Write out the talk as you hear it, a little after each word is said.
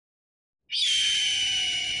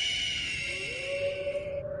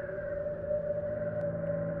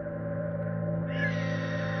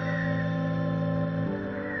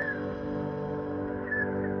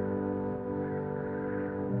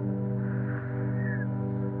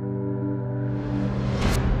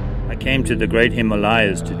came to the great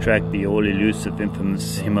Himalayas to track the all-elusive,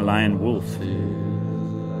 infamous Himalayan wolf.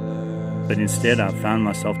 But instead I found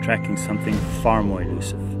myself tracking something far more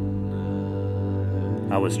elusive.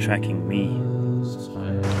 I was tracking me.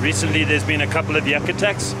 Recently there's been a couple of yak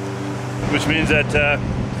attacks, which means that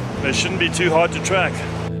they shouldn't be too hard to track.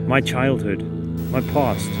 My childhood, my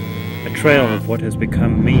past, a trail of what has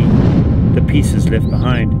become me, the pieces left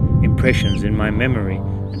behind, impressions in my memory,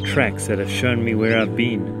 and tracks that have shown me where I've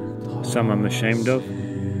been. Some I'm ashamed of,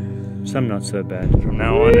 some not so bad. From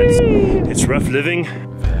now on it's rough living.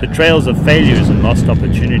 The trails of failures and lost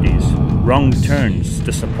opportunities, wrong turns,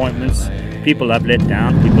 disappointments, people I've let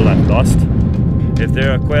down, people I've lost. If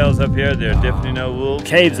there are quails up here, there are definitely no wolves.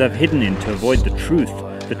 Caves I've hidden in to avoid the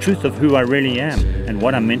truth of who I really am and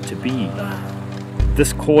what I'm meant to be.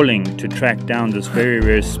 This calling to track down this very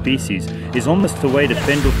rare species is almost a way to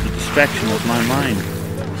fend off the distraction of my mind.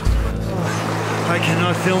 I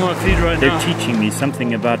cannot feel my feet right now. They're teaching me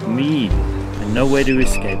something about me and no way to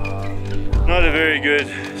escape. Not a very good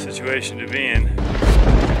situation to be in.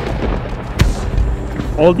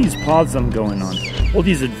 All these paths I'm going on, all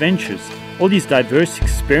these adventures, all these diverse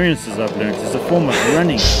experiences I've learned is a form of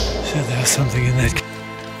running. Shit, there's something in that.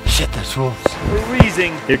 Shit, that's wolves. We're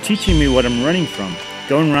wheezing. They're teaching me what I'm running from.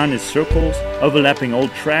 Going round in circles, overlapping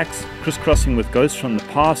old tracks, crisscrossing with ghosts from the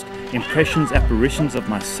past, impressions, apparitions of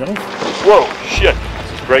myself. Whoa, shit,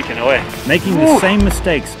 this is breaking away. Making the same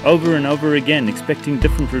mistakes over and over again, expecting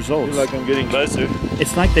different results. I feel like I'm getting closer.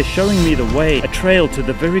 It's like they're showing me the way, a trail to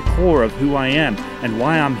the very core of who I am and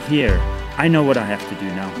why I'm here. I know what I have to do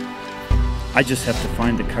now. I just have to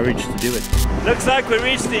find the courage to do it. Looks like we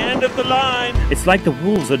reached the end of the line. It's like the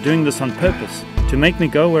wolves are doing this on purpose, to make me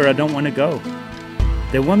go where I don't want to go.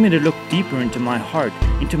 They want me to look deeper into my heart,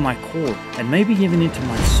 into my core, and maybe even into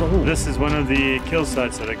my soul. This is one of the kill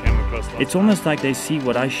sites that I came across last It's almost like they see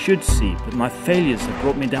what I should see, but my failures have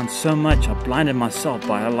brought me down so much I blinded myself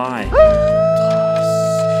by a lie.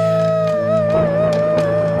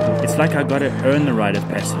 It's like I gotta earn the rite of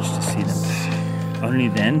passage to see them. Only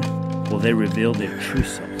then will they reveal their true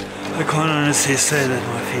self. I can't honestly say that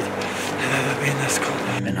my feet have ever been this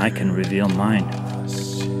cold. And I can reveal mine.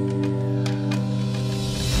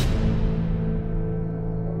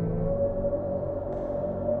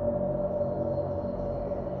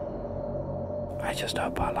 I just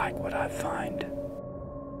hope I like what I find.